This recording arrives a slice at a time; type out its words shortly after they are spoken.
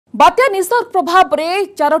बात्या निसर्ग प्रभाव रे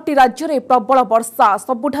चारोटी राज्य रे प्रबल वर्षा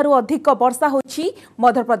सबुठारु अधिक वर्षा होछि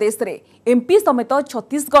मध्य प्रदेश रे एमपी समेत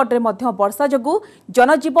छत्तीसगढ़ रे मध्य वर्षा जगु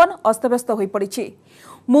जनजीवन अस्तव्यस्त होई पड़िछि।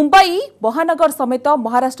 मुंबई महानगर समेत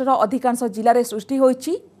महाराष्ट्र अधिकांश जिले में सृष्टि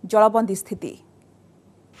होइछि जलबंदी स्थिति।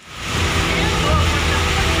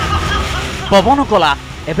 पवन गला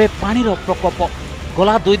एबे पानीर प्रकोप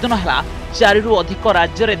गला 2 दिन है 4 रु अधिक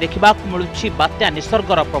राज्य में देखा मिलुछि बात्या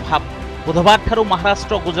निसर्गर प्रभाव। बुधवार ठारू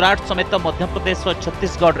महाराष्ट्र गुजरात समेत मध्यप्रदेश और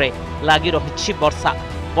छत्तीसगढ़ रे लागी रही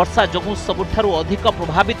वर्षा जगू सबुठारु अधिक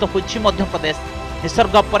प्रभावित होइछि मध्यप्रदेश।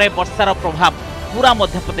 निसर्ग परे वर्षार प्रभाव पूरा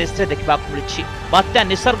मध्यप्रदेश रे देखा मिलुछि। बात्या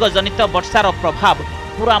निसर्ग जनित वर्षार प्रभाव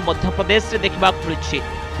पूरा मध्यप्रदेश रे देखा मिलुछि।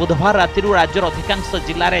 बुधवार राति राज्यर अधिकांश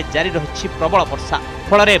जिले में जारी रही प्रबल वर्षा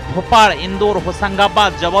फल भोपाल इंदौर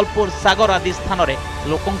होशंगाबाद जबलपुर सागर आदि स्थान में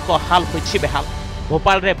लोकों हाल होइछि बेहाल।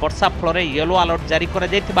 भोपाल रे वर्षा फल येलो अलर्ट जारी करा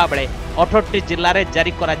जायतिबा बेले 68 जिल्ला रे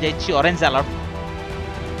जारी करा जायछि ऑरेंज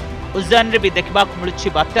अलर्ट। उज्जैन रे भी देखा मिलुछि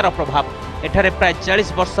बात्यार प्रभाव। एठारे प्राय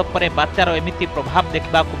 40 वर्ष पर बात्यार एमिति प्रभाव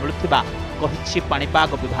देखा मिलुथिबा कहिछि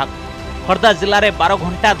पाणीपाग विभाग। खर्दा जिल्ला रे 12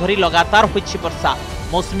 घंटा धरी लगातार होइछि वर्षा।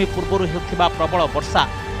 मौसमी पूर्व होता प्रबल वर्षा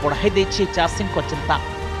बढ़ाई देछि चाषी चिंता।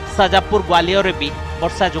 साजापुर ग्वालियर रे भी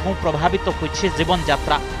वर्षा जगू प्रभावित होइछि जीवन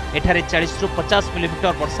यात्रा। एठारे 40 रु 50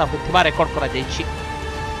 मिलीमीटर वर्षा होइथिबा रेकर्ड करा जायछि।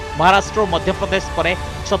 महाराष्ट्र और मध्यप्रदेश पर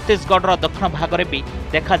छत्तीसगढ़ दक्षिण भाग में भी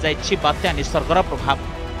देखा जायछि बात्या निसर्गर प्रभाव।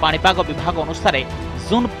 पाणीपाग विभाग अनुसार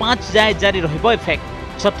जून 5 जाए जारी रहिबो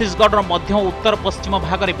इफेक्ट। छत्तीसगढ़ मध्य उत्तर पश्चिम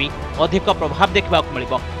भाग में भी अधिक प्रभाव देखा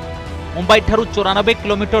मिलिबो। मुंबई ठारू 94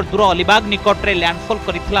 किलोमीटर दूर अलीबाग निकट में लैंडफॉल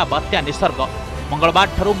करिथिला बात्या निसर्ग। मंगलवार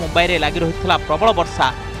ठारू मुंबई रे लागि रहिथिला प्रबल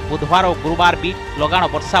वर्षा। बुधवार और गुरुवार भी लगाण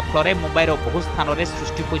वर्षा फल मुंबईर बहु स्थान में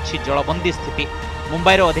सृष्टि होइछि जलबंदी स्थिति।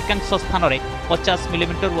 मुंबईर अधिकांश स्थान में 50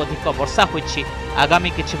 मिलीमीटर अधिक वर्षा होइछि। आगामी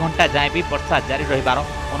किछि घंटा जाए भी वर्षा जारी रहिबार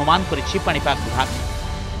अनुमान करिछि पाणीपाग विभाग।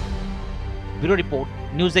 Bureau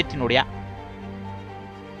report news 18 Odia.